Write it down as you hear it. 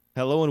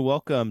Hello and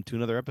welcome to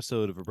another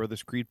episode of a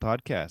Brothers Creed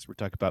podcast. We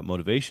talk about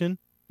motivation,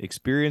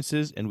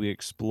 experiences, and we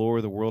explore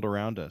the world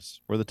around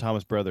us. We're the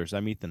Thomas Brothers.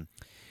 I'm Ethan.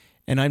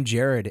 And I'm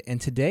Jared, and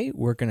today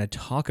we're going to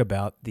talk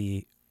about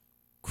the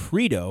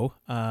CREDO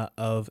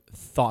of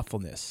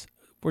thoughtfulness.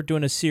 We're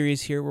doing a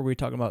series here where we're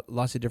talking about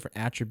lots of different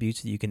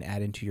attributes that you can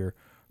add into your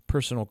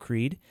personal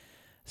creed.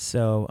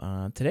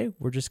 So today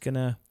we're just going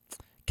to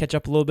catch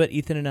up a little bit,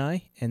 Ethan and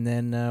I, and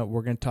then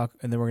we're going to talk,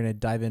 and then we're going to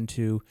dive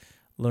into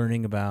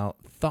learning about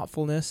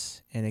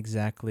thoughtfulness and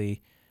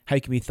exactly how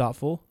you can be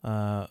thoughtful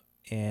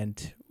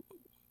and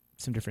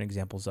some different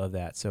examples of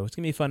that. So it's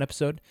going to be a fun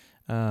episode.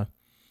 Ethan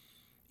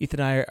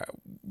and I,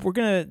 we're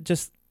gonna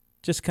just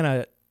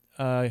kind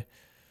of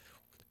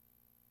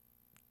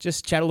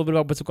just chat a little bit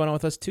about what's going on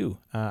with us too.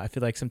 I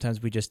feel like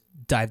sometimes we just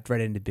dive right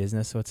into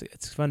business, so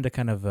it's fun to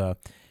kind of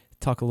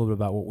talk a little bit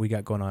about what we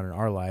got going on in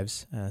our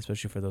lives,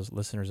 especially for those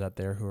listeners out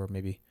there who are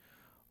maybe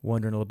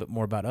wondering a little bit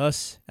more about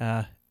us.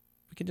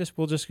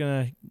 We're just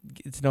gonna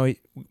get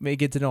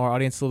to know our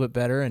audience a little bit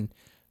better, and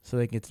so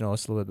they can get to know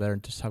us a little bit better,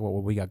 and just talk about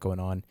what we got going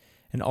on,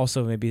 and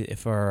also maybe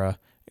if our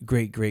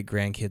great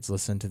grandkids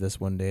listen to this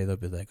one day, they'll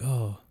be like,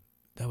 "Oh,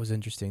 that was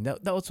interesting.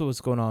 That was what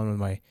was going on when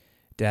my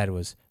dad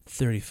was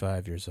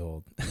 35 years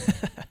old."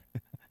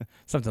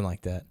 Something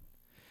like that.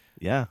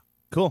 Yeah,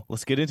 cool.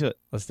 Let's get into it.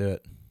 Let's do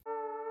it.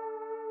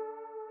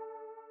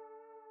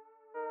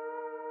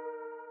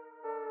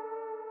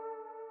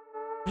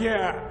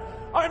 Yeah,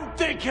 I'm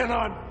thinking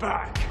I'm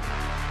back.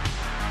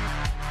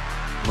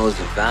 Most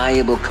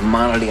valuable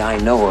commodity I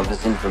know of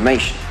is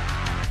information.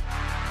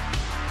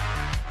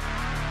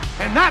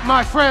 And that,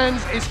 my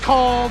friends, is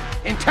called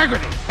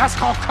integrity. That's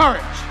called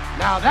courage.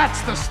 Now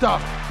that's the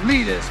stuff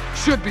leaders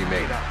should be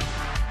made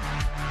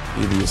of.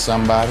 Either you're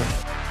somebody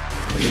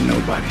or you're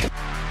nobody.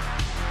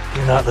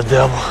 You're not the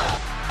devil.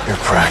 You're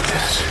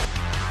practice.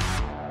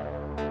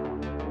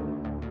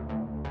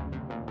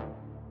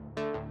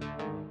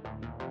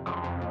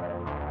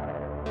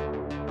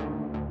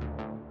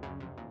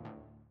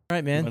 All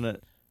right, man.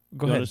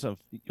 Go ahead.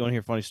 You want to hear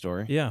a funny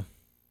story? Yeah.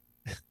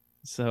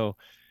 So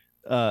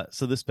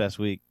this past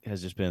week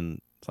has just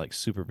been like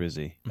super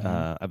busy.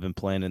 Mm-hmm. I've been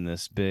planning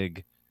this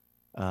big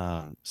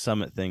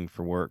summit thing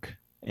for work,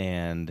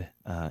 and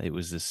it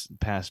was this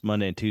past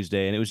Monday and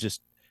Tuesday, and it was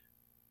just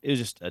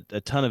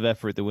a ton of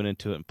effort that went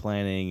into it and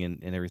planning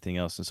and everything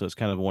else. And so it's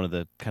kind of one of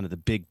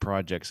the big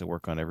projects I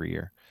work on every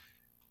year.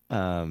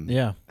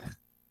 Yeah.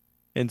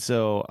 And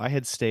so I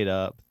had stayed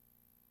up.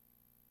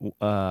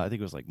 I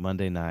think it was like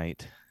Monday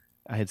night.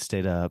 I had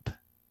stayed up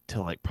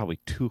till like probably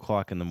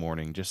 2:00 in the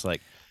morning, just like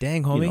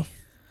Dang, homie.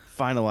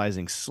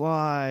 Finalizing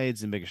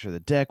slides and making sure the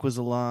deck was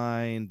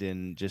aligned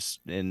and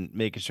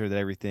making sure that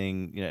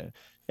everything,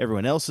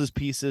 everyone else's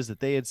pieces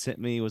that they had sent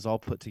me was all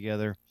put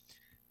together.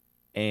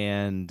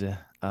 And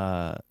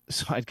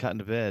so I'd gotten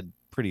to bed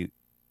pretty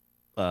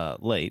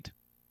late,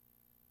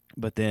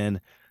 but then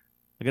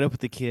I got up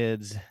with the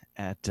kids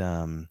at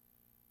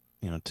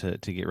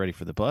to get ready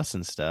for the bus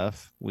and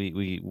stuff.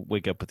 We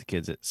wake up with the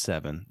kids at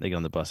 7. They get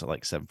on the bus at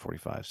like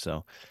 7:45.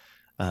 So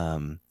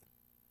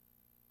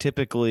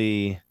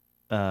typically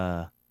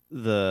the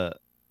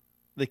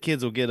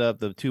kids will get up,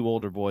 the two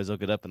older boys will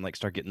get up and like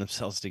start getting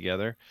themselves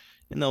together,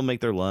 and they'll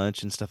make their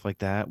lunch and stuff like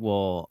that.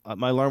 Well,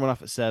 my alarm went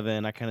off at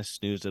 7. I kind of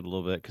snoozed it a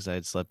little bit because I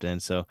had slept in,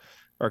 or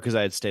because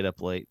I had stayed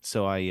up late.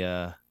 So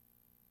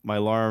my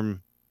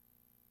alarm,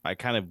 I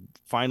kind of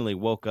finally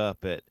woke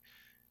up at,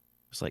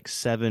 it was like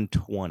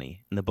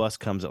 7:20, and the bus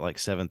comes at like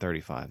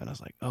 7:35, and I was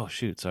like, oh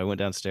shoot. So I went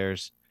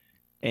downstairs,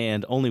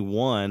 and only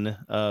one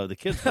of the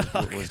kids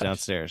was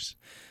downstairs.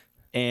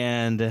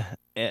 And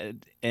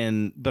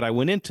but I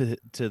went into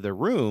the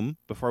room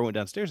before I went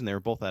downstairs, and they were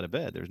both out of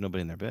bed. There was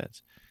nobody in their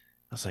beds.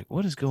 I was like,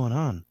 what is going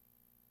on?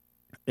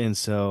 And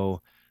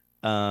so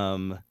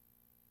I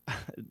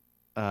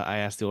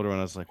asked the older one,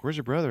 I was like, where's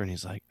your brother? And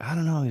he's like, I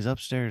don't know, he's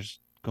upstairs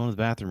going to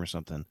the bathroom or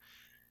something.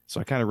 So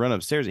I kind of run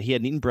upstairs. He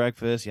hadn't eaten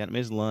breakfast, he hadn't made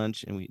his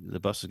lunch, and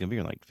the bus was gonna be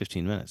here in like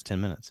 15 minutes, 10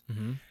 minutes.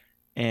 Mm-hmm.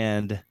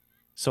 And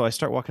so I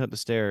start walking up the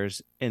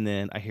stairs, and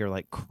then I hear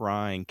like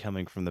crying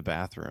coming from the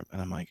bathroom.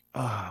 And I'm like,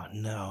 oh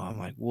no. I'm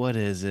like, what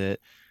is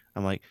it?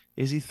 I'm like,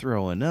 is he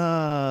throwing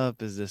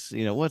up? Is this,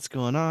 what's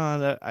going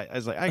on? I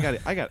was like,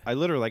 I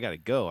literally got to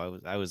go.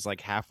 I was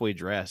like halfway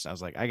dressed. I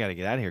was like, I got to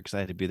get out of here because I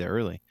had to be there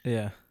early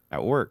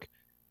at work.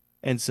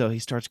 And so he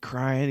starts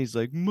crying. He's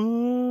like,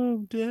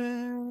 Mom,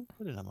 Dad.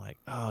 And I'm like,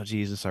 oh,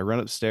 Jesus. So I run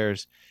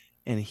upstairs,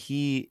 and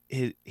he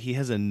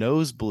has a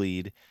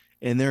nosebleed,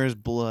 and there is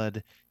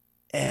blood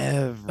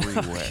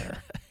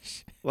everywhere.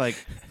 Like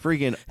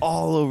freaking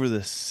all over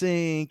the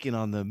sink and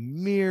on the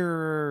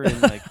mirror, and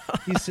like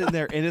he's sitting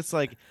there, and it's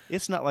like,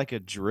 it's not like a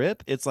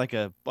drip, it's like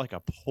a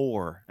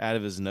pour out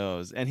of his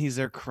nose, and he's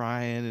there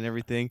crying and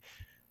everything.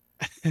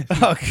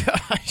 Oh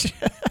gosh.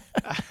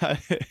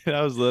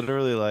 I was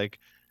literally like,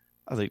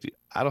 dude,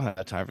 I don't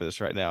have time for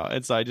this right now.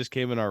 And so I just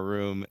came in our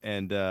room,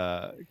 and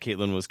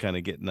Caitlin was kind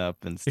of getting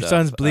up and stuff. Your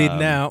son's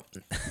bleeding out.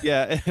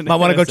 Yeah. Might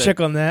want to go check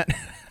on that.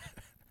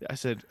 I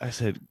said,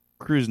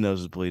 Crew's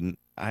nose is bleeding.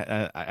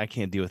 I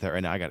can't deal with that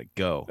right now. I gotta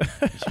go.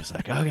 She's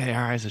like, okay,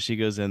 all right. So she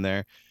goes in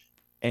there,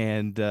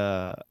 and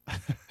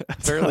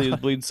apparently it was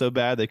bleeding so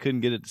bad they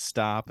couldn't get it to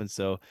stop, and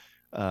so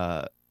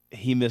uh,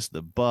 he missed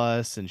the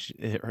bus, and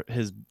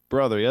his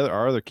brother,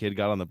 our other kid,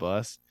 got on the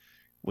bus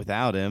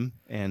without him,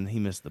 and he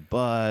missed the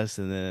bus,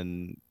 and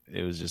then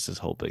it was just this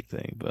whole big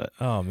thing. But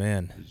Oh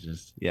man, it was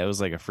just, yeah, it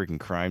was like a freaking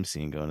crime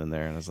scene going in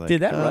there, and I was like,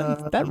 dude,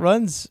 that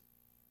runs.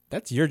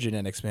 That's your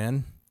genetics,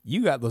 man.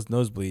 You got those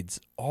nosebleeds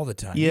all the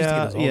time. You used to get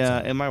yeah, those all the yeah.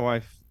 time. And my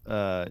wife,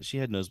 she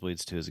had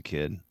nosebleeds too as a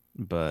kid,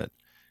 but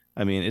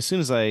I mean, as soon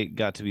as I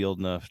got to be old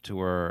enough to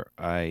where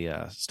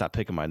I stopped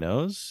picking my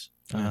nose,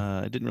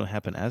 Yeah. it didn't really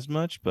happen as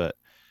much. But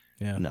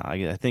Yeah, no,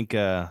 I think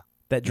that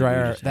maybe we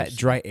just have that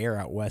dry air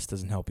out west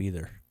doesn't help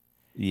either.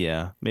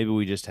 yeah, maybe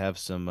we just have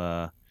some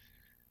I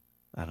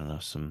don't know,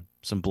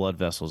 some blood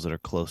vessels that are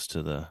close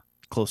to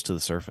the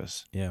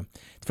surface. Yeah,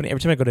 it's funny. Every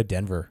time I go to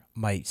Denver,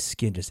 my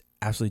skin just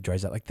absolutely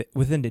dries out. Like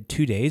within the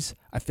 2 days,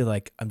 I feel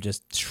like I'm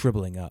just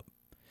shriveling up.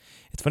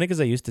 It's funny because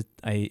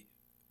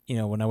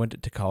when I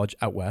went to college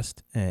out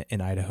west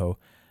in Idaho,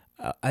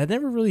 I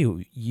never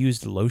really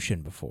used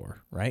lotion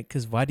before, right?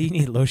 Because why do you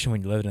need lotion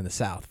when you're living in the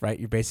South, right?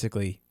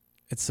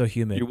 It's so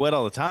humid. You're wet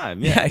all the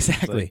time. Yeah, It's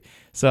exactly. like,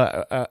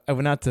 So I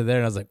went out to there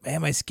and I was like,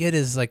 man, my skin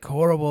is like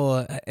horrible.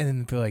 And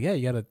then people were like, yeah,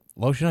 you got to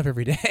lotion up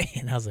every day.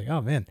 And I was like,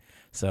 oh man.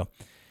 So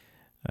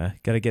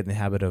got to get in the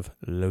habit of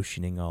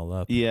lotioning all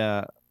up.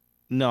 yeah,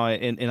 no,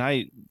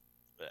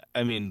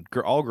 I mean,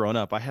 all grown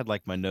up, I had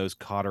like my nose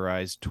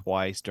cauterized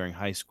twice during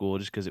high school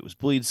just because it was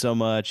bleed so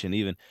much, and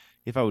even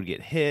if I would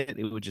get hit,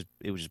 it would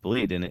just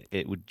bleed, and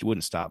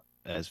wouldn't stop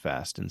as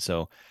fast. And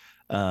so,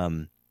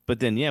 but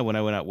then yeah, when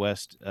I went out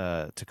west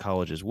to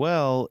college as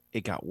well,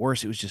 it got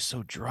worse. It was just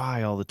so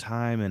dry all the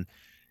time, and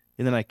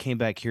then I came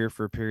back here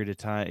for a period of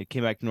time. It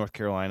came back to North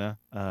Carolina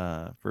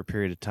for a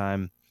period of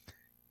time,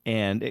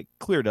 and it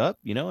cleared up.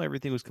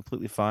 Everything was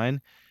completely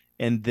fine,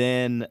 and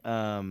then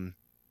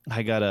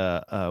I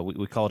got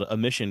we call it a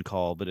mission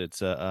call, but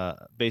it's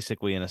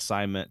basically an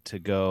assignment to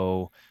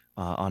go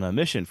on a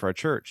mission for our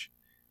church.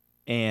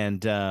 And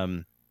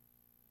the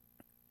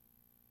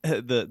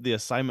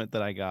assignment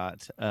that I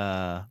got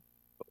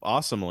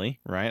awesomely,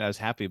 right? I was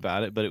happy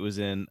about it, but it was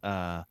in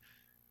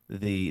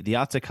the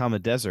Atacama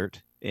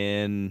Desert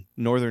in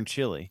northern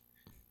Chile,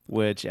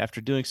 which after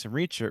doing some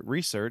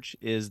research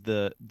is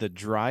the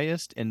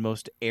driest and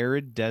most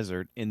arid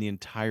desert in the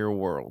entire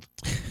world.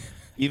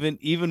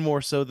 Even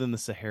more so than the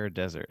Sahara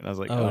Desert. And I was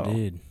like, Oh, oh,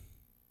 dude.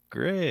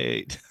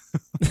 great.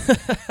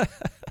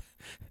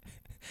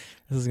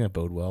 This is going to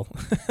bode well.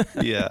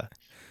 Yeah.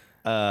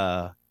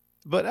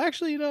 But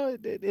actually,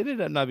 it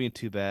ended up not being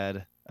too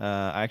bad.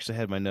 I actually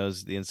had my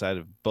nose, the inside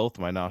of both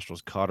my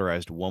nostrils,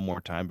 cauterized one more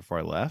time before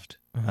I left.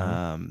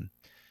 Uh-huh.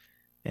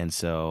 And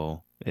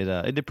so it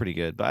did pretty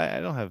good. But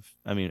I don't have,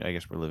 I mean, I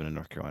guess we're living in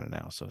North Carolina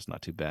now, so it's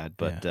not too bad.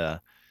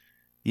 But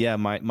yeah,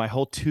 my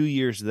whole 2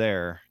 years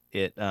there,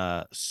 it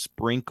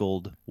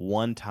sprinkled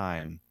one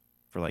time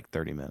for like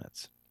 30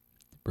 minutes.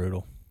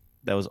 Brutal.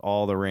 That was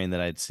all the rain that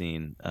I'd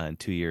seen in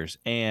 2 years.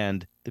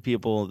 And the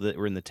people that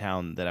were in the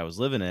town that I was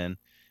living in,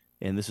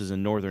 and this was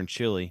in northern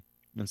Chile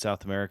in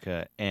South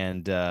America,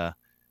 and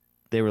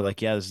they were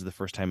like, yeah, this is the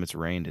first time it's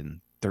rained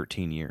in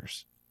 13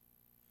 years.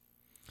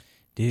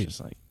 Dude.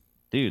 Just like,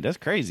 dude, that's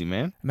crazy,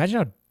 man. Imagine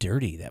how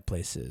dirty that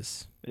place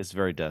is. It's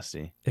very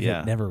dusty. If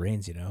yeah. it never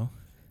rains,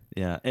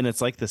 Yeah. And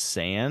it's like the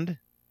sand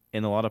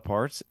in a lot of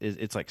parts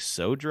it's like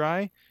so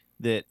dry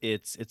that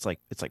it's like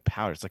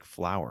powder. It's like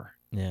flour.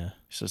 Yeah.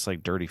 It's just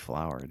like dirty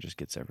flour. It just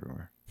gets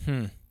everywhere.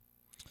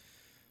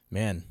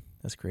 Man,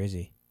 that's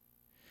crazy.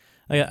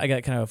 I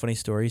got kind of a funny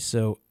story.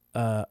 So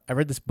I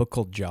read this book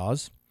called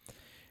Jaws,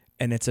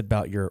 and it's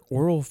about your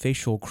oral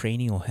facial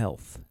cranial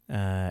health.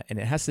 And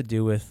it has to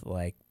do with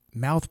like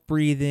mouth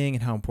breathing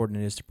and how important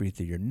it is to breathe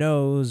through your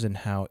nose, and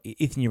how,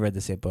 Ethan, you read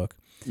the same book.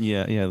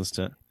 Yeah, let's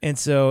do it. And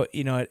so,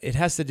 it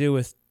has to do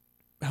with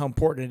how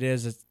important it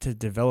is to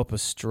develop a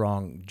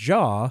strong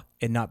jaw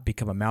and not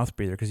become a mouth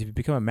breather. Because if you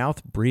become a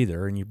mouth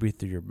breather and you breathe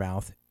through your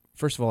mouth,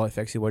 first of all, it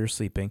affects you while you're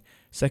sleeping.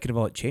 Second of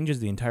all, it changes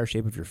the entire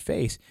shape of your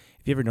face.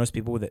 If you ever notice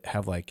people that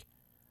have like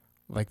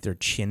their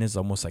chin is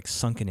almost like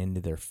sunken into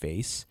their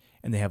face,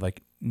 and they have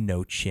like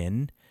no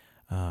chin,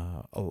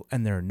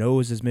 and their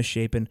nose is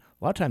misshapen,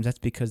 a lot of times that's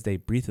because they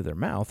breathe through their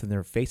mouth and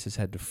their faces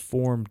had to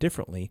form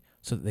differently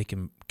so that they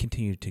can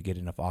continue to get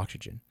enough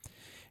oxygen.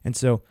 And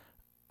so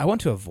I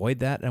want to avoid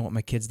that. I want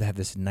my kids to have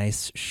this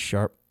nice,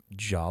 sharp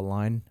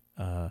jawline,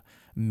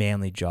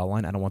 manly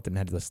jawline. I don't want them to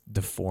have this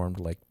deformed,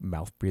 like,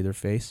 mouth breather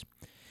face.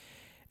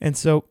 And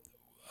so,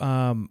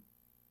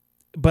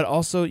 but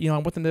also, I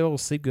want them to be able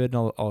to sleep good and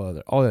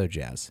all other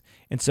jazz.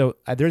 And so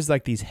there's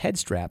like these head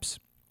straps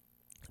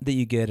that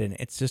you get, and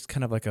it's just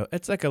kind of like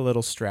a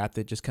little strap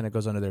that just kind of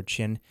goes under their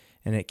chin,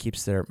 and it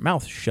keeps their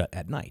mouth shut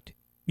at night.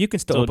 You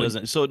can still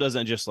so it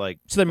doesn't just like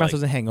so their mouth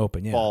doesn't hang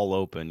open, fall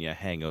open,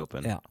 hang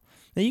open. Yeah.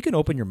 Now you can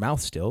open your mouth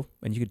still,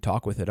 and you can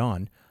talk with it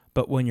on,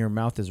 but when your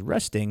mouth is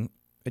resting,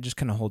 it just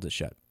kind of holds it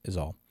shut, is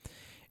all.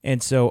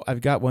 And so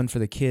I've got one for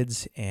the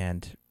kids,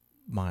 and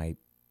my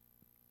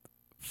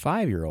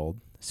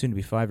 5-year-old, soon to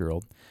be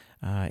 5-year-old,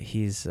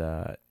 he's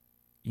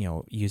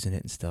using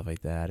it and stuff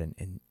like that,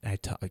 and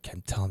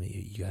I'm telling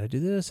you, you got to do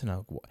this,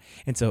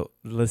 and so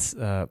this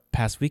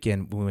past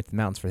weekend when we went to the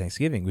mountains for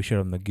Thanksgiving, we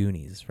showed him the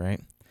Goonies,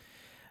 right?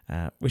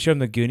 We showed him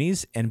the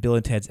Goonies and Bill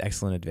and Ted's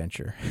Excellent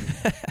Adventure.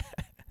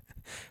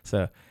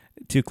 So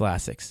 2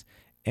 classics.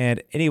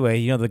 And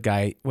anyway, the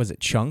guy, was it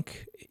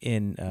Chunk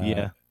in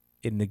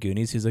the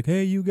Goonies? He's like,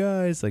 hey, you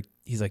guys, like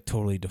he's like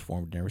totally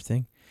deformed and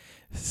everything.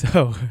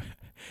 So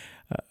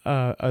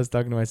I was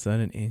talking to my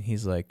son, and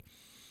he's like,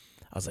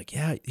 I was like,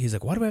 yeah. He's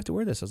like, why do I have to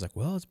wear this? I was like,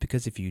 well, it's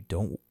because if you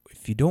don't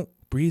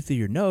breathe through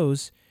your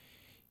nose,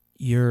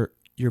 your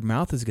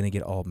mouth is going to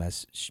get all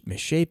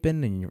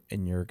misshapen,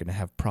 and you're going to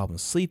have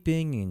problems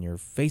sleeping, and your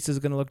face is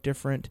going to look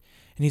different.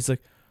 And he's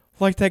like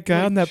that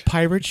guy on that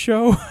pirate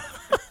show.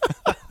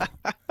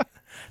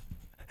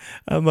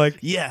 I'm like,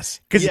 yes,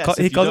 because if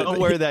you don't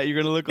wear that,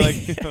 you're going to look like.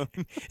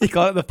 He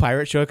called it the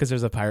pirate show because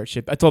there's a pirate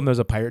ship. I told him there's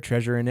a pirate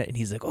treasure in it, and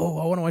he's like, oh,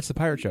 I want to watch the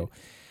pirate show.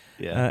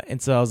 Yeah.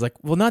 And so I was like,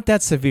 well, not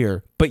that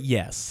severe, but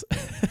yes.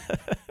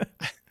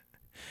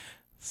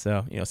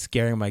 So,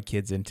 scaring my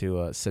kids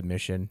into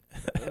submission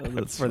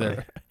for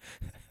their.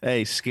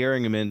 Hey,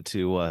 scaring them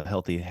into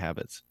healthy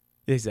habits.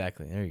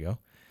 Exactly. There you go.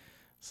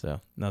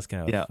 So that's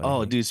kind of yeah. a funny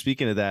thing. Dude,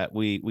 speaking of that,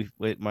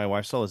 my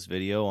wife saw this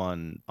video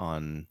on I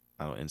don't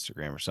know,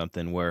 Instagram or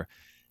something where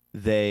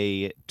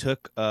they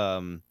took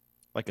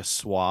like a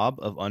swab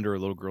of under a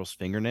little girl's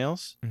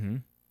fingernails. Mm-hmm.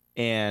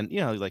 And,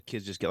 like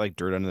kids just get like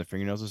dirt under their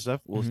fingernails and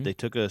stuff. Well, they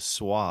took a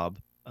swab,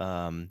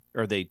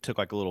 or they took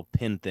like a little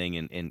pin thing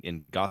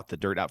and got the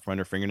dirt out from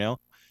under her fingernail,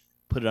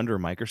 put it under a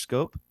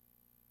microscope,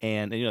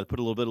 and put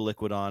a little bit of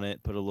liquid on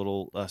it, put a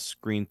little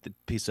screen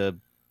piece of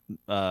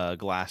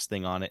glass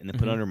thing on it, and then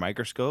put it under a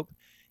microscope.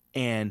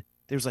 And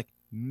there's like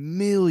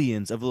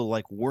millions of little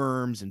like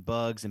worms and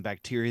bugs and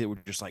bacteria that were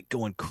just like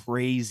going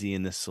crazy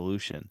in this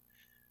solution.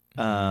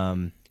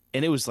 And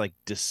it was like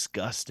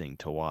disgusting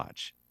to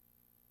watch.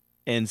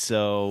 And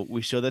so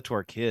we showed that to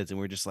our kids, and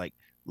we're just like,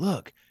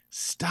 look,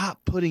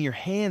 stop putting your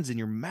hands in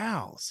your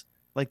mouths.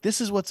 Like, this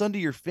is what's under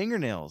your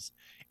fingernails.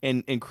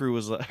 And Crew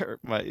was like,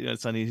 my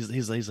son,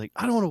 he's like,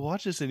 I don't want to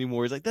watch this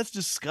anymore. He's like, that's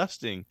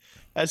disgusting.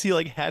 As he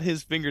like had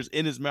his fingers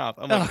in his mouth.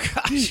 I'm like,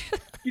 oh, gosh.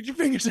 Get your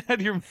fingers out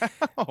of your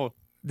mouth.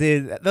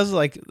 Dude, those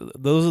are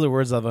the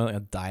words I'm going to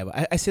die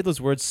about. I say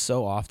those words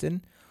so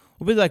often.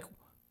 We'll be like,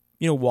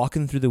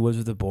 walking through the woods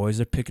with the boys,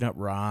 they're picking up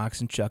rocks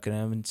and chucking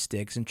them and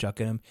sticks and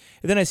chucking them.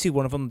 And then I see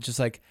one of them just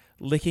like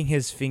licking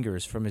his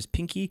fingers from his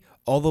pinky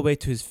all the way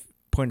to his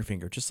pointer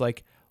finger, just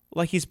like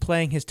he's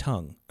playing his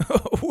tongue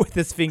with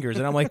his fingers.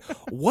 And I'm like,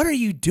 what are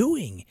you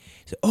doing?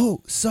 He's like,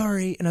 oh,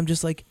 sorry. And I'm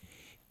just like,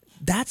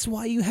 that's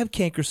why you have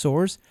canker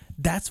sores.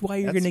 That's why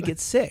you're going to get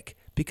sick,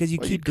 because you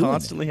keep doing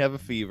constantly have a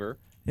fever.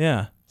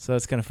 Yeah. So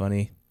it's kind of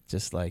funny.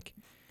 Just like,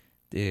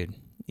 dude,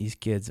 these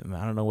kids,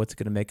 I don't know what's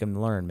going to make them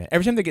learn, man.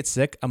 Every time they get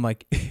sick, I'm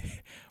like,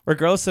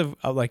 regardless of,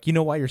 I'm like, you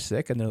know why you're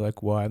sick? And they're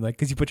like, why? I'm like,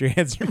 because you put your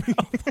hands in your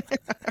mouth.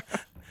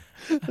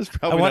 That's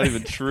probably not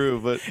even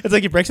true, but. It's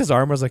like he breaks his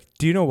arm. I was like,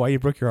 do you know why you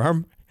broke your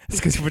arm? It's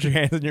because you put your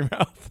hands in your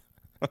mouth.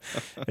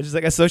 I just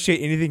like associate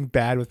anything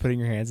bad with putting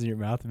your hands in your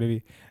mouth.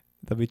 Maybe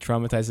they'll be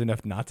traumatized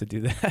enough not to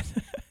do that.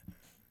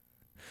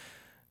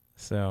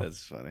 So.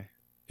 That's funny.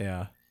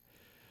 Yeah.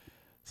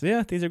 So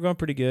yeah, things are going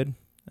pretty good.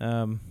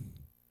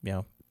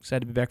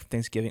 Excited to be back for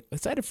Thanksgiving.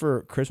 Excited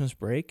for Christmas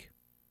break.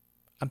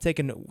 I'm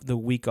taking the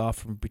week off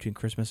from between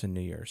Christmas and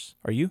New Year's.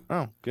 Are you?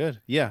 Oh,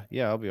 good. Yeah,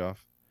 I'll be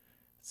off.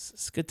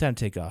 It's a good time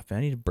to take off, man.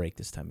 I need a break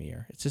this time of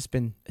year. It's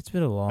been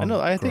a long. I know.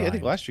 I think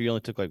grind. last year you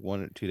only took like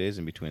 1 or 2 days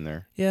in between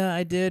there. Yeah,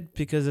 I did,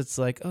 because it's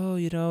like,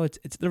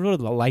 it's they're really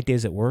light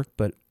days at work,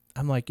 but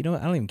I'm like, I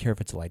don't even care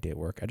if it's a light day at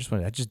work. I just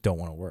don't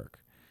want to work.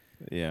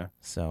 Yeah.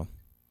 So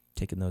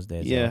taking those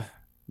days. Yeah. Off.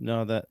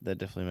 No, that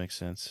definitely makes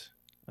sense.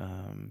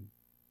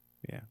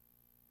 Yeah.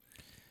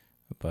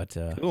 But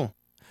cool.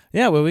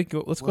 Yeah, well,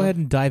 let's go ahead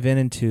and dive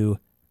into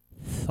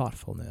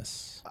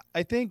thoughtfulness.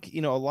 I think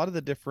a lot of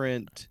the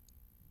different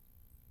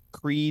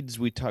credos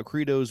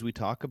we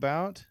talk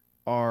about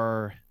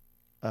are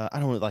I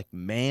don't know, like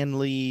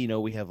manly.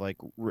 We have like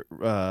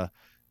I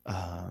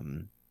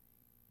don't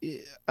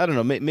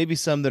know, maybe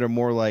some that are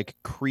more like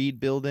creed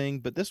building,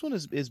 but this one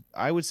is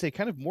I would say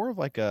kind of more of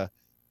like a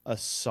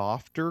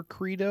softer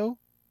credo.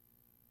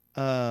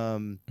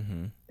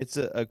 It's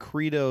a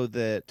credo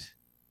that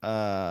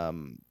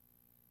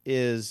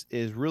is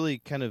really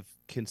kind of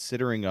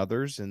considering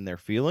others and their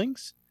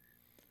feelings,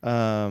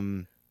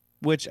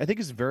 which I think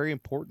is very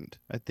important.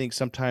 I think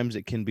sometimes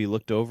it can be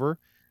looked over.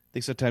 I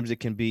think sometimes it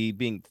can be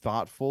being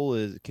thoughtful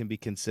can be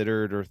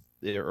considered,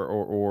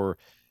 or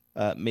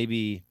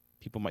maybe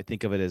people might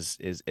think of it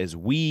as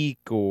weak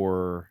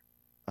or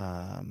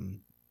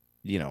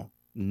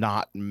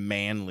not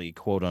manly,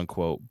 quote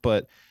unquote.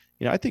 But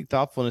I think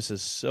thoughtfulness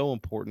is so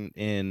important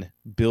in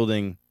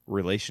building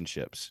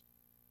relationships.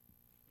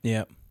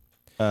 Yeah.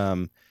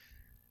 I'll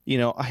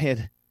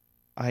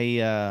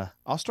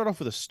start off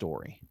with a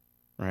story,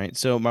 right?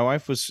 So my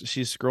wife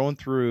she's scrolling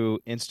through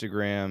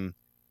Instagram.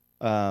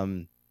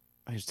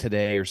 I was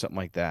today or something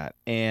like that.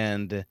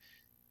 And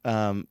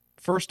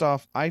first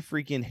off, I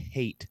freaking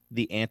hate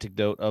the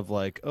anecdote of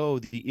like, oh,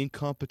 the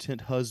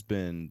incompetent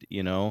husband,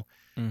 you know.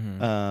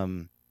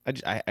 Mm-hmm.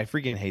 I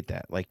freaking hate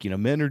that. Like,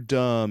 men are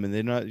dumb and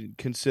they're not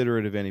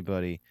considerate of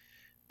anybody.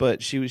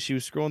 But she was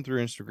scrolling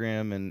through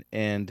Instagram,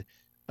 and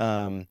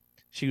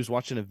she was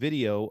watching a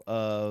video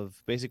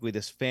of basically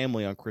this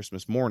family on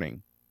Christmas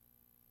morning,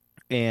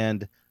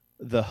 and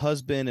the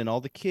husband and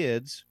all the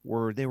kids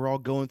were all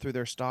going through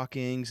their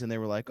stockings, and they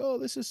were like, "Oh,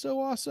 this is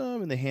so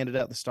awesome!" And they handed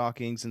out the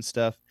stockings and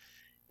stuff,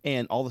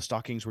 and all the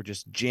stockings were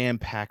just jam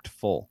packed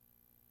full.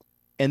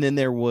 And then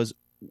there was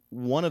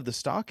one of the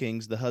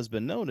stockings the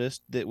husband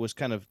noticed that was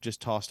kind of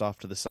just tossed off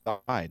to the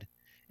side.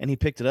 And he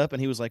picked it up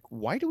and he was like,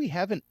 "Why do we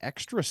have an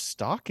extra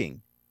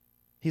stocking?"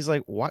 He's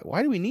like,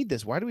 "Why do we need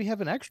this? Why do we have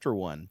an extra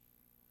one?"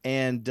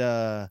 And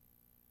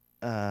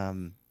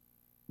um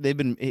they've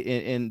been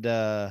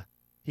and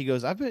he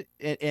goes, "I've been,"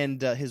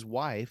 and his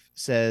wife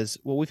says,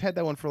 "Well, we've had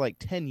that one for like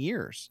 10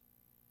 years."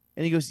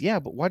 And he goes, "Yeah,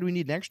 but why do we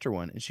need an extra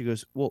one?" And she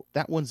goes, "Well,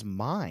 that one's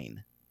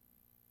mine."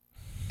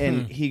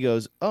 And he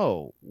goes,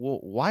 "Oh, well,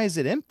 why is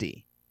it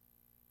empty?"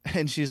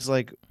 And she's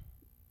like,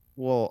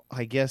 "Well,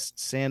 I guess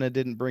Santa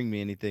didn't bring me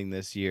anything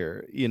this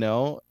year, you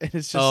know?" And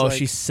it's just Oh, like,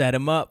 she set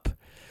him up.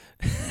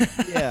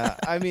 yeah,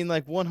 I mean,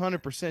 like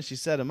 100% she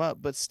set him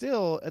up, but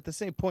still at the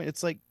same point,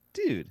 it's like,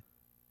 dude,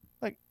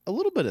 like a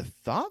little bit of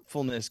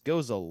thoughtfulness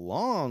goes a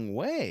long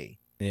way.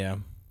 Yeah.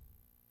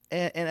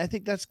 And I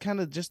think that's kind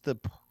of just the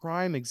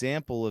prime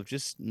example of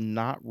just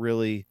not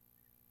really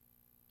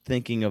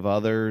thinking of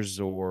others,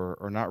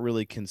 or not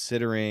really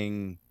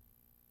considering,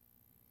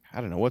 I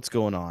don't know, what's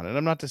going on. And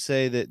I'm not to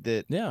say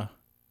that Yeah.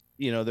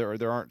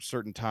 there aren't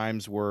certain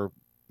times where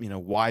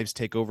wives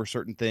take over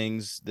certain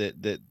things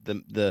that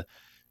the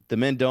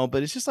men don't,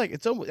 but it's just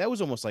like that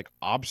was almost like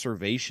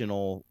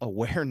observational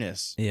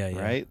awareness. Yeah,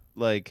 yeah. Right,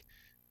 like,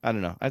 I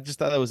don't know, I just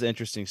thought that was an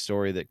interesting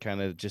story that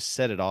kind of just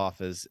set it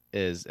off as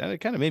and it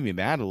kind of made me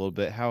mad a little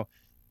bit how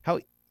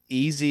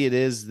easy it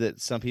is that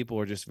some people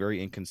are just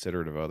very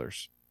inconsiderate of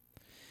others.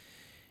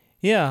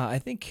 Yeah, I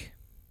think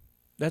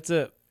that's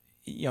a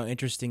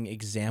interesting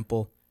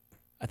example.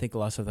 I think a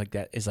lot of stuff like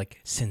that is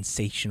like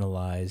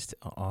sensationalized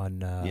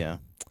on Yeah.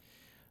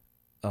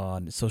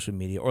 on social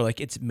media, or like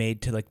it's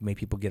made to like make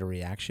people get a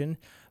reaction.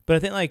 But I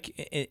think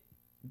like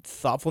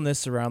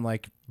thoughtfulness around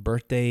like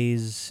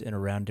birthdays and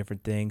around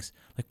different things.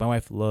 Like my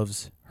wife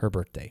loves her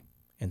birthday,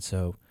 and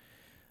so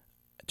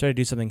I try to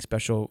do something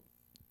special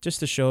just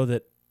to show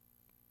that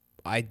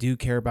I do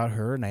care about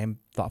her and I am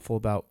thoughtful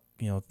about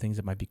things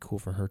that might be cool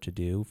for her to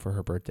do for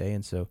her birthday.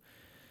 And so,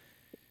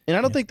 and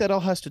I don't think that all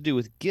has to do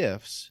with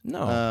gifts.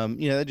 No.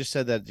 I just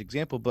said that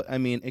example, but I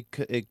mean,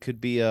 it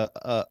could be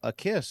a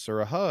kiss or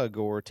a hug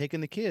or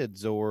taking the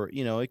kids, or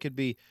it could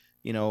be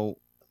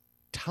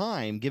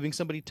time, giving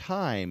somebody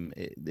time.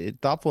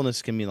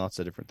 Thoughtfulness can mean lots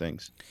of different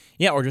things.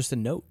 Yeah, or just a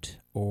note,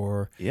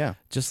 or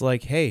just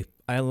like, hey,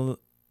 I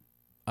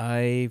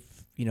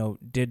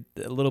did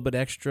a little bit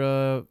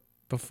extra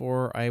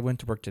before I went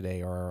to work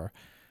today, or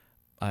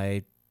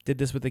I did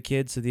this with the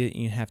kids so that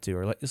you have to,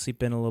 or let you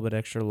sleep in a little bit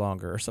extra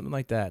longer, or something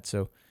like that.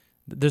 So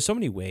there's so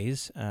many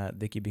ways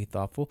they could be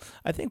thoughtful.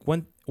 I think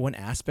one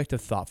aspect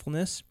of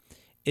thoughtfulness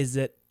is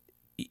that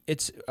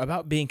it's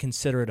about being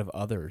considerate of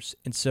others,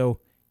 and so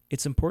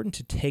it's important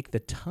to take the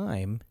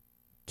time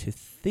to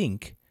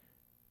think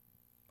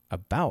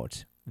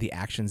about the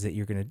actions that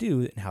you're going to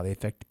do and how they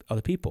affect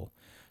other people.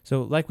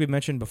 So like we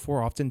mentioned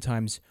before,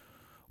 oftentimes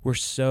we're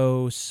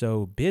so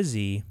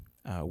busy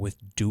with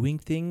doing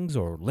things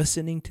or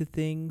listening to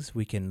things.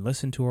 We can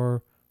listen to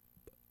our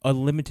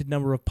unlimited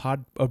number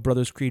of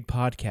Brothers Creed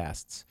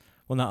podcasts.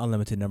 Well, not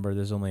unlimited number.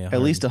 There's only at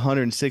least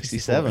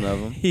 167 of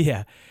them.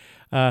 Yeah.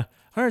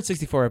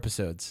 164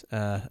 episodes.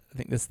 I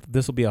think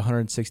this will be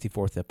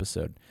 164th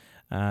episode.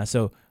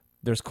 So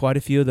there's quite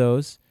a few of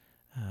those.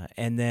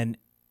 And then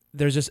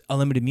there's just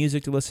unlimited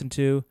music to listen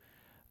to.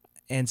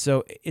 And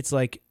so it's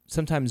like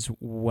sometimes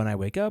when I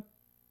wake up,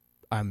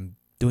 I'm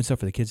doing stuff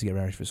for the kids to get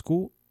ready for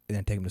school, and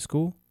then take them to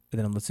school, and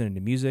then I'm listening to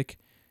music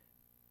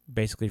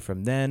basically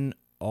from then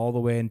all the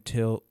way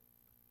until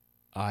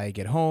I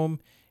get home,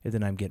 and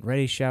then I'm getting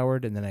ready,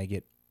 showered, and then I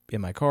get in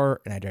my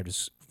car, and I drive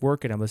to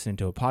work, and I'm listening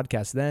to a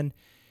podcast then,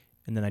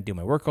 and then I do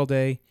my work all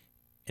day,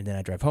 and then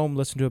I drive home,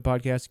 listen to a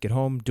podcast, get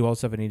home, do all the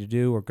stuff I need to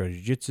do, or go to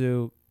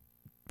jiu-jitsu,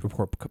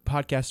 record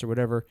podcasts or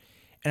whatever,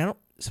 and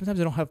sometimes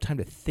I don't have time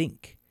to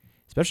think,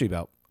 especially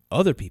about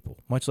other people,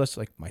 much less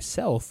like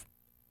myself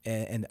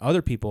and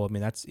other people. I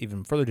mean, that's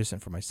even further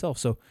distant from myself.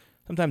 So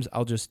sometimes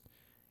I'll just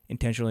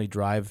intentionally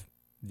drive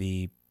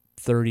the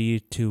 30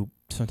 to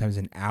sometimes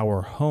an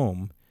hour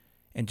home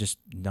and just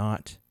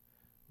not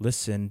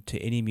listen to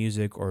any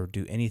music or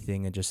do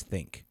anything, and just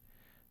think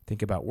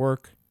about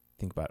work,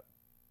 think about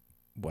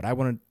what I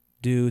want to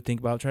do,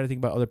 try to think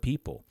about other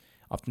people.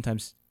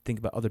 Oftentimes think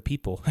about other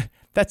people.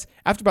 That's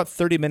after about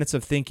 30 minutes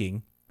of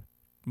thinking,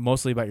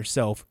 mostly about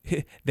yourself,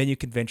 then you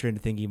can venture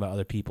into thinking about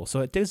other people. So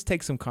it does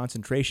take some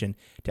concentration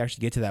to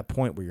actually get to that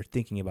point where you're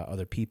thinking about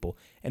other people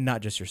and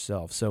not just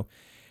yourself. So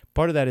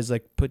part of that is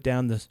like put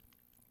down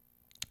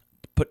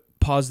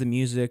pause the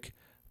music,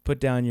 put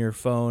down your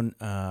phone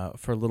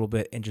for a little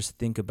bit, and just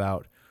think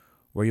about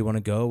where you want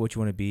to go, what you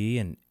want to be,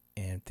 and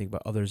think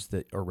about others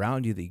that are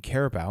around you that you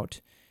care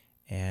about,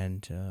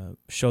 and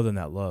show them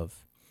that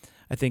love.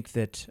 I think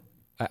that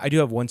I do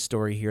have one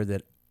story here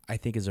that I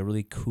think is a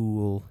really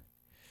cool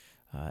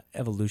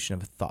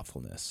evolution of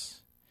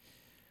thoughtfulness.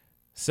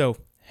 So,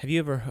 have you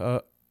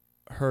ever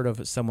heard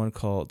of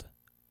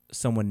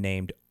someone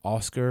named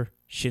Oskar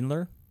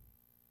Schindler?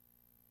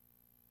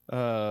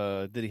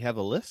 Did he have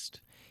a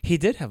list? He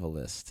did have a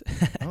list.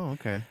 Oh,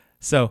 okay.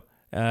 So,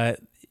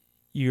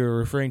 you're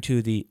referring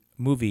to the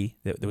movie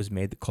that was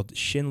made called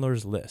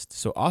Schindler's List.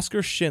 So,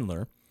 Oskar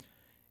Schindler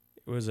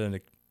was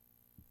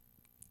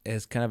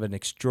kind of an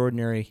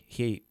extraordinary.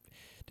 He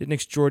did an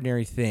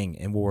extraordinary thing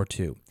in World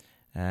War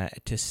II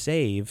to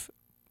save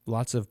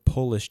lots of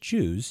Polish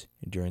Jews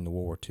during the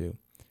World War II,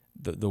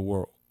 the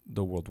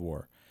World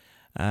War,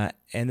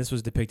 and this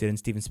was depicted in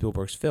Steven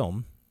Spielberg's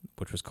film,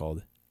 which was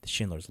called The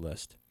Schindler's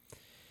List.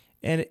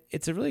 And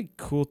it's a really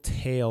cool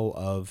tale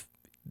of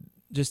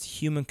just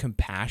human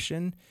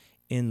compassion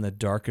in the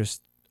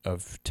darkest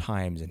of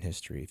times in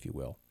history, if you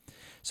will.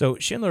 So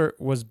Schindler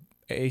was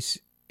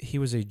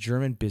a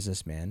German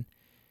businessman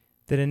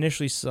that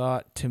initially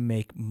sought to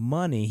make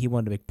money. He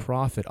wanted to make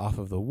profit off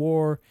of the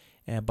war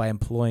and by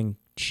employing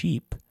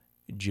cheap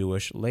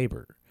Jewish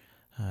labor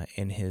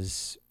in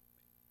his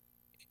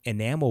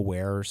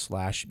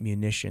enamelware /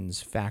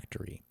 munitions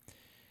factory.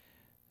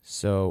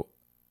 So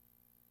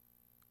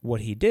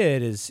what he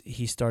did is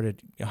he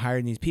started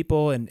hiring these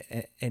people, and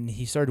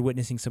he started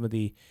witnessing some of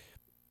the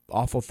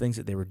awful things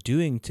that they were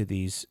doing to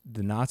the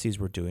Nazis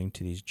were doing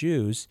to these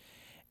Jews.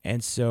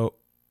 And so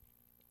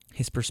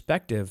his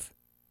perspective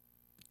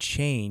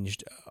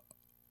changed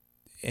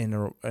in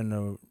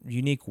a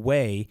unique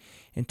way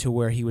into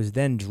where he was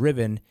then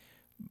driven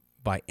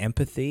by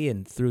empathy,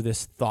 and through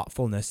this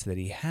thoughtfulness that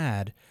he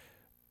had,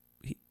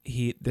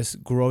 he this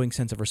growing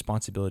sense of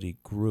responsibility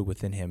grew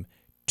within him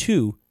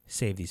to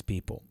save these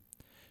people.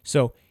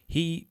 So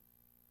he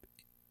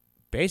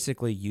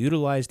basically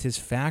utilized his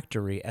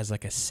factory as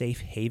like a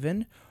safe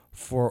haven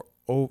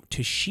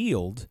to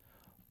shield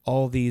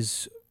all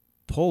these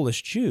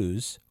Polish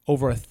Jews,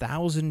 over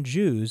 1,000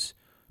 Jews,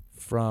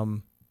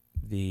 from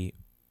the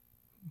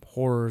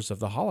horrors of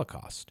the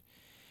Holocaust.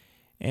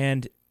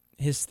 And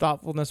his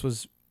thoughtfulness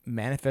was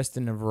manifest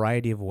in a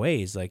variety of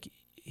ways. Like,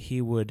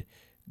 he would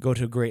go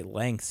to great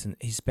lengths, and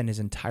he spent his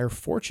entire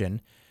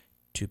fortune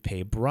to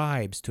pay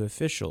bribes to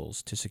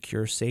officials to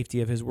secure safety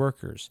of his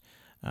workers.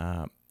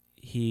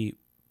 He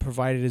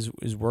provided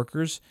his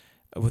workers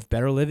with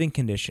better living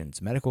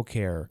conditions, medical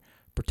care,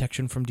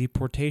 protection from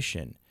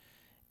deportation.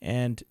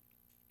 And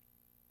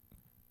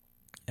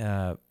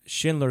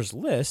Schindler's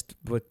List,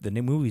 what the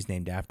movie's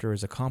named after,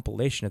 is a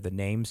compilation of the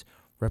names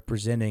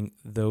representing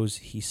those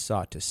he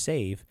sought to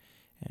save,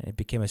 and it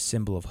became a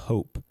symbol of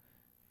hope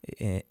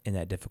in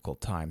that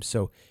difficult time.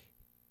 So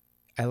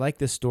I like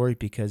this story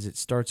because it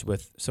starts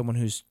with someone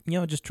who's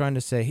just trying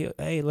to say,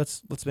 hey,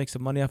 let's make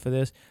some money off of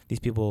this. These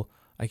people,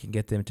 I can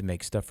get them to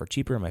make stuff for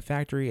cheaper in my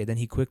factory. And then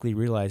he quickly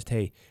realized,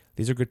 hey,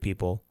 these are good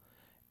people,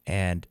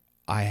 and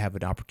I have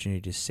an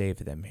opportunity to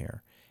save them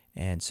here.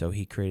 And so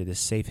he created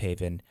this safe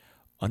haven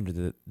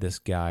under this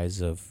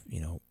guise of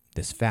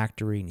this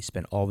factory, and he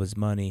spent all of his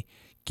money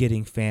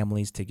getting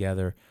families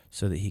together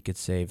so that he could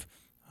save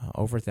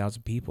over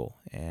 1,000 people.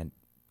 And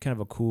kind of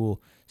a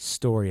cool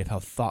story of how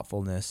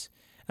thoughtfulness,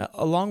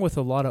 along with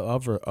a lot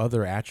of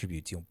other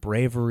attributes,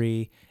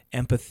 bravery,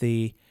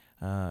 empathy,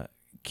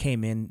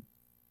 came in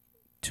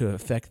to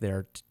effect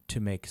there to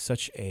make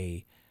such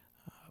a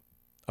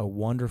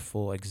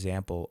wonderful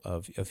example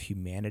of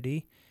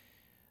humanity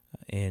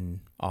in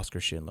Oskar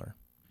Schindler.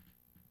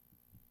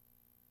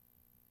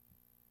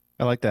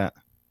 I like that.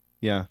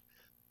 Yeah.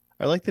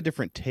 I like the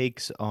different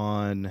takes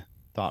on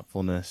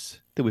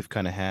thoughtfulness that we've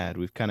kind of had.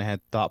 We've kind of had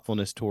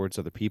thoughtfulness towards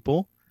other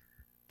people,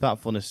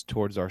 thoughtfulness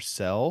towards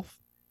ourselves,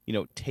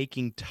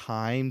 taking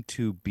time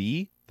to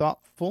be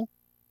thoughtful,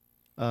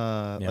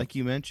 like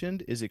you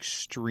mentioned, is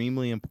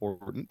extremely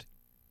important.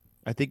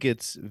 I think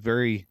it's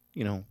very,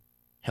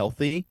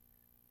 healthy.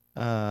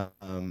 I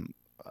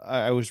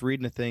was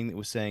reading a thing that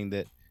was saying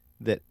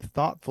that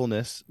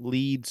thoughtfulness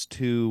leads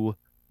to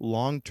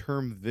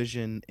long-term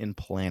vision and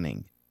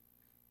planning.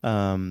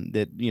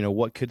 That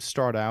what could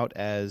start out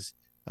as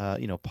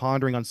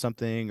pondering on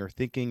something or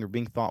thinking or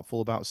being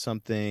thoughtful about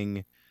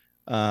something,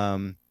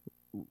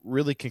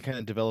 really can kind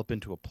of develop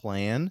into a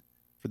plan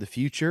for the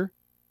future.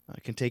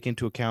 Can take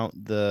into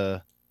account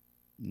the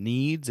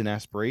needs and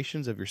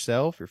aspirations of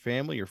yourself, your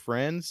family, your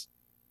friends,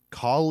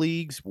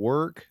 colleagues,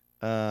 work,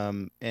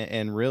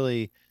 and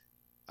really,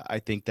 I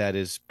think that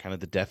is kind of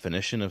the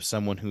definition of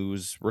someone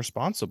who's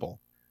responsible.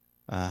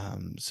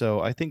 So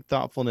I think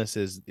thoughtfulness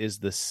is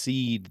the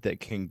seed that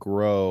can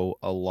grow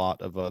a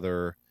lot of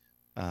other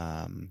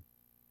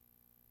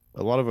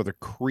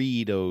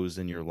credos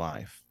in your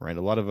life, right?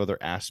 A lot of other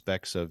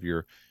aspects of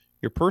your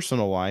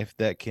personal life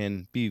that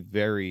can be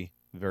very,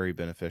 very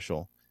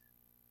beneficial.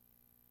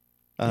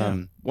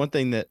 One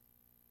thing that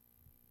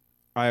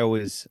I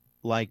always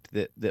liked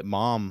that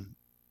mom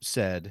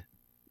said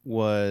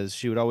was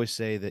she would always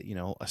say that,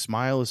 a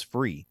smile is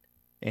free,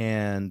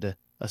 and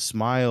a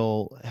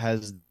smile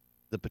has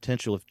the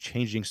potential of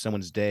changing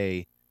someone's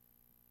day,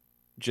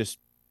 just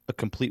a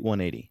complete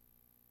 180.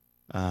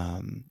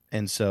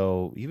 And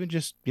so even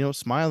just,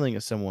 smiling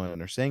at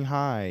someone or saying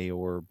hi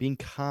or being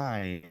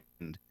kind,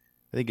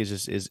 I think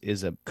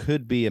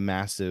could be a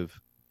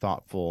massive,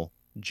 thoughtful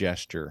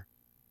gesture,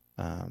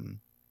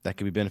 that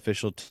could be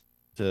beneficial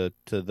to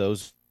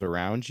those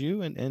around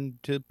you, and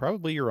to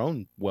probably your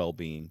own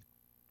well-being.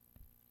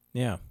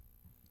 Yeah.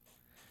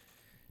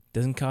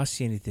 Doesn't cost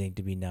you anything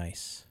to be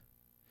nice.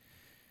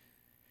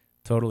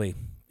 Totally.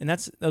 And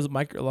that's those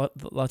a lot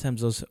of times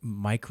those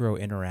micro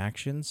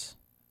interactions,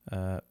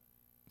 or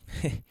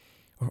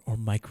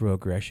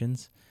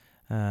microaggressions.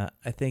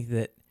 I think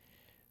that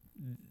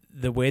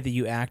the way that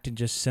you act in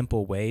just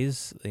simple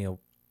ways,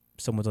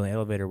 someone's on the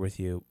elevator with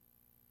you,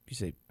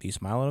 do you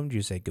smile at them? Do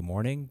you say good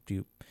morning?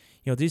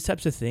 These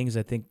types of things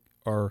I think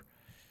are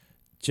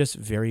just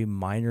very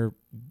minor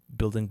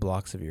building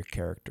blocks of your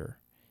character.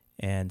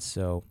 And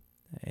so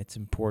it's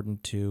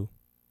important to,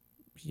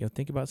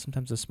 think about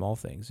sometimes the small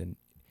things. And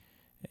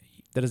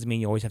that doesn't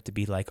mean you always have to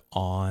be like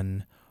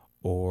on,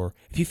 or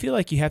if you feel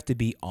like you have to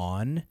be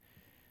on,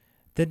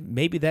 then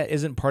maybe that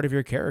isn't part of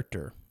your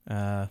character.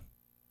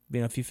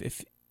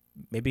 If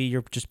maybe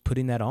you're just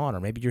putting that on, or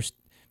maybe you're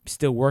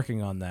still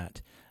working on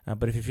that.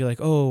 But if you feel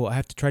like, I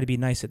have to try to be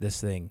nice at this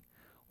thing,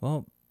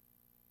 well,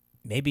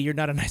 maybe you're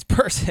not a nice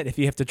person if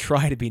you have to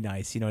try to be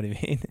nice. You know what I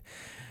mean?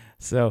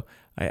 So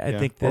I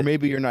think that, or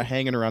maybe you're not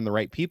hanging around the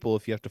right people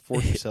if you have to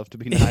force yourself to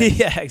be nice.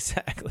 Yeah,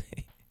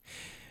 exactly.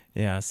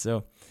 Yeah.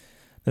 So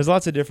there's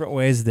lots of different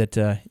ways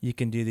that you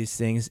can do these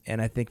things.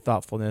 And I think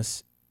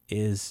thoughtfulness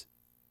is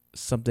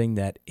something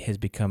that has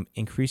become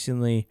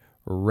increasingly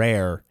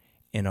rare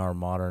in our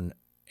modern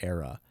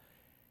era.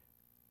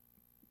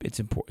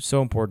 It's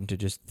so important to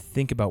just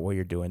think about what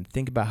you're doing.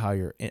 Think about how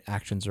your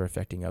actions are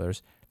affecting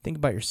others. Think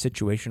about your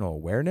situational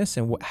awareness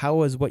and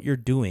how what you're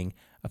doing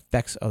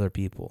affects other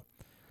people.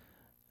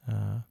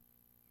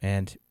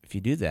 And if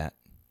you do that,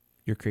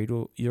 your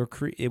credo,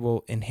 it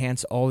will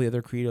enhance all the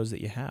other credos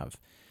that you have.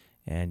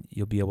 And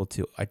you'll be able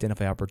to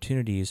identify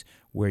opportunities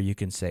where you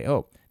can say,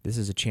 this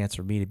is a chance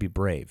for me to be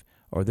brave,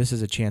 or this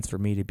is a chance for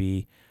me to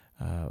be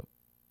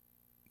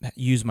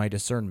use my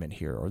discernment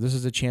here, or this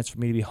is a chance for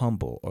me to be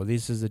humble, or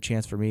this is a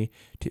chance for me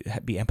to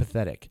be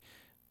empathetic.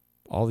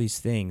 All these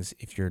things,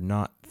 if you're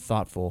not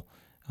thoughtful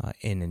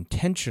and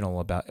intentional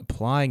about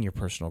applying your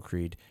personal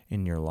creed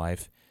in your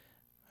life,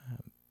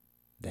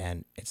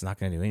 then it's not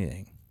going to do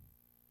anything.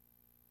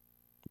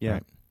 Yeah,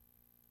 right?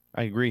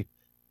 I agree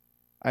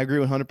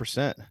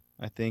 100%.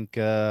 I think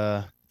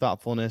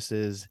thoughtfulness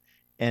is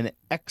an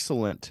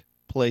excellent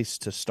place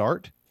to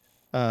start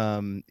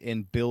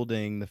in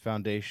building the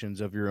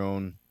foundations of your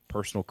own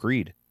personal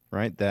creed,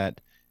 right? That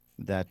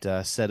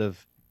set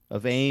of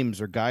aims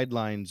or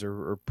guidelines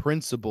or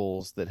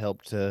principles that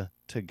help to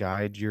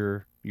guide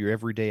your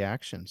everyday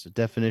actions. A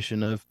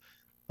definition of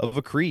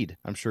a creed.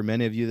 I'm sure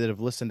many of you that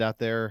have listened out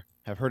there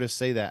have heard us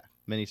say that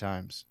many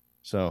times.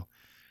 So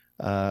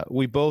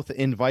we both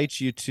invite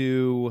you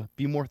to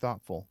be more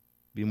thoughtful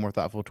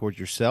towards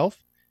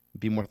yourself,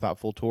 be more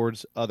thoughtful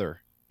towards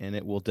other, and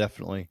it will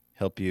definitely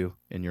help you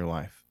in your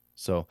life.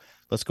 So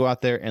let's go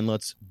out there and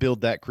let's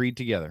build that creed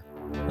together.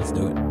 Let's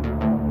do it.